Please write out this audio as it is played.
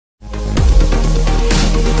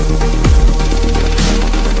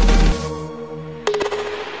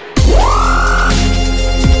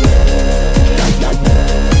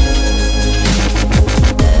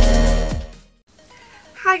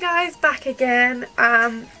again.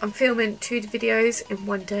 I'm filming 2 videos in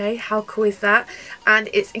one day. How cool is that? And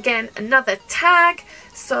it's again another tag.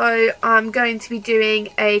 So I'm going to be doing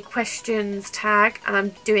a questions tag, and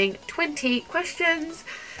I'm doing 20 questions.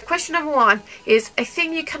 Question number 1 is a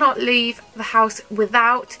thing you cannot leave the house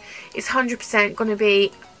without. It's 100% going to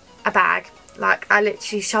be a bag. Like, I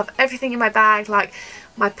literally shove everything in my bag, like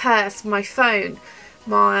my purse, my phone,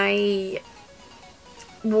 my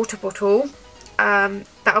water bottle.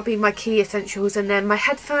 That'll be my key essentials, and then my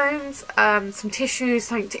headphones, some tissues,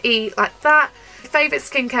 something to eat, like that. My favourite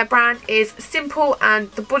skincare brand is Simple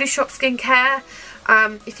and the Body Shop skincare.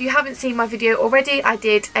 If you haven't seen my video already, I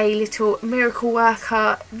did a little miracle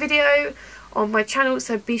worker video on my channel,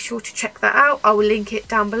 so be sure to check that out. I will link it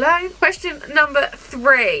down below. Question number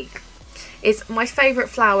 3 is my favourite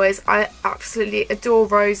flowers. I absolutely adore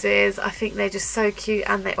roses. I think they're just so cute,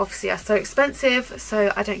 and they obviously are so expensive,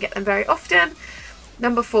 so I don't get them very often.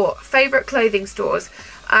 Number 4, favourite clothing stores.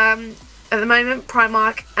 At the moment,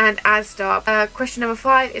 Primark and Asda. Question number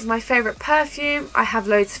 5 is my favourite perfume. I have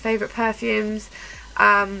loads of favourite perfumes,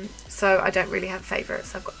 so I don't really have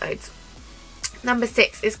favourites. I've got loads. Number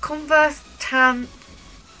 6 is Converse, Tan.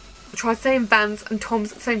 I tried saying Vans and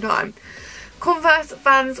Toms at the same time. Converse,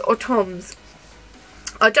 Vans or Toms.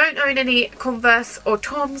 I don't own any Converse or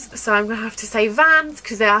Toms, so I'm going to have to say Vans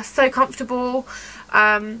because they are so comfortable.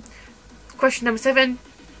 Question number 7,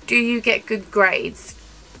 do you get good grades?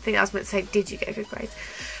 I think I was meant to say, did you get good grades?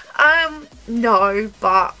 No,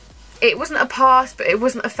 but it wasn't a pass, but it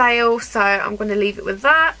wasn't a fail, so I'm going to leave it with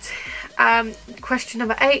that. Question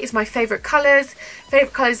number 8 is my favourite colours.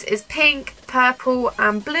 Favourite colours is pink, purple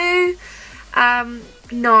and blue.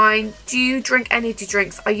 9, do you drink energy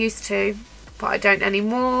drinks? I used to, but I don't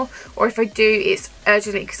anymore, or if I do, it's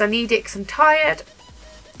urgently because I need it because I'm tired.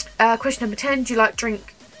 Question number 10, do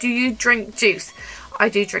you drink juice? I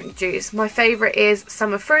do drink juice. My favourite is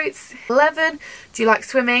summer fruits. 11, do you like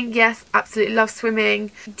swimming? Yes, absolutely love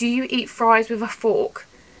swimming. Do you eat fries with a fork?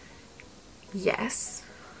 Yes,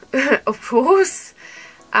 of course.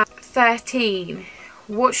 13,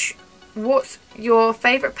 what's your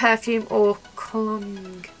favourite perfume or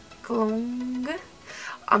cologne?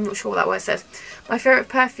 I'm not sure what that word says. My favourite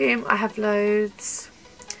perfume, I have loads.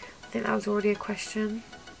 I think that was already a question.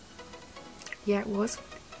 Yeah, it was.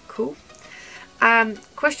 Cool.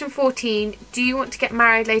 Question 14, do you want to get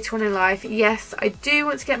married later on in life? Yes, I do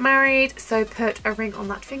want to get married, so put a ring on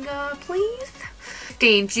that finger, please.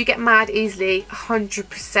 15, do you get mad easily?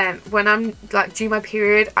 100%. When I'm like due my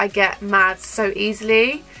period, I get mad so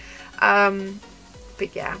easily.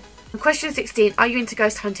 But yeah. Question 16, are you into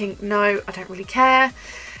ghost hunting? No, I don't really care.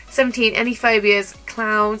 17, any phobias?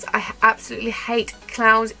 Clowns. I absolutely hate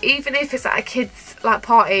clowns. Even if it's at a kid's like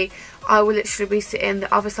party, I will literally be sitting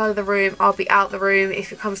the other side of the room. I'll be out the room.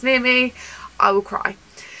 If it comes near me, I will cry.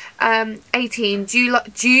 18, do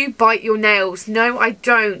you bite your nails? No, I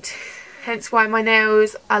don't. Hence why my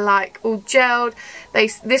nails are like all gelled.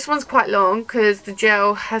 This one's quite long because the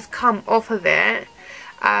gel has come off of it.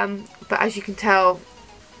 But as you can tell,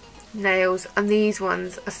 nails, and these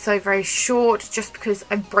ones are so very short just because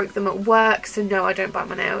I broke them at work, so no, I don't bite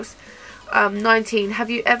my nails. 19, have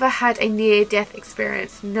you ever had a near-death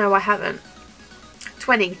experience? No, I haven't.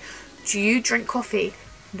 20, do you drink coffee?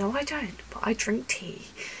 No, I don't, but I drink tea.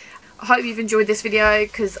 I hope you've enjoyed this video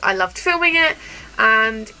because I loved filming it,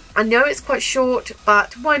 and I know it's quite short,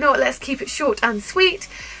 but why not? Let's keep it short and sweet.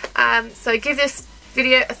 So give this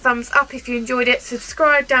video a thumbs up if you enjoyed it.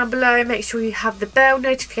 Subscribe down below. Make sure you have the bell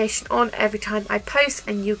notification on every time I post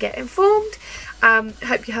and you'll get informed.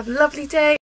 Hope you have a lovely day.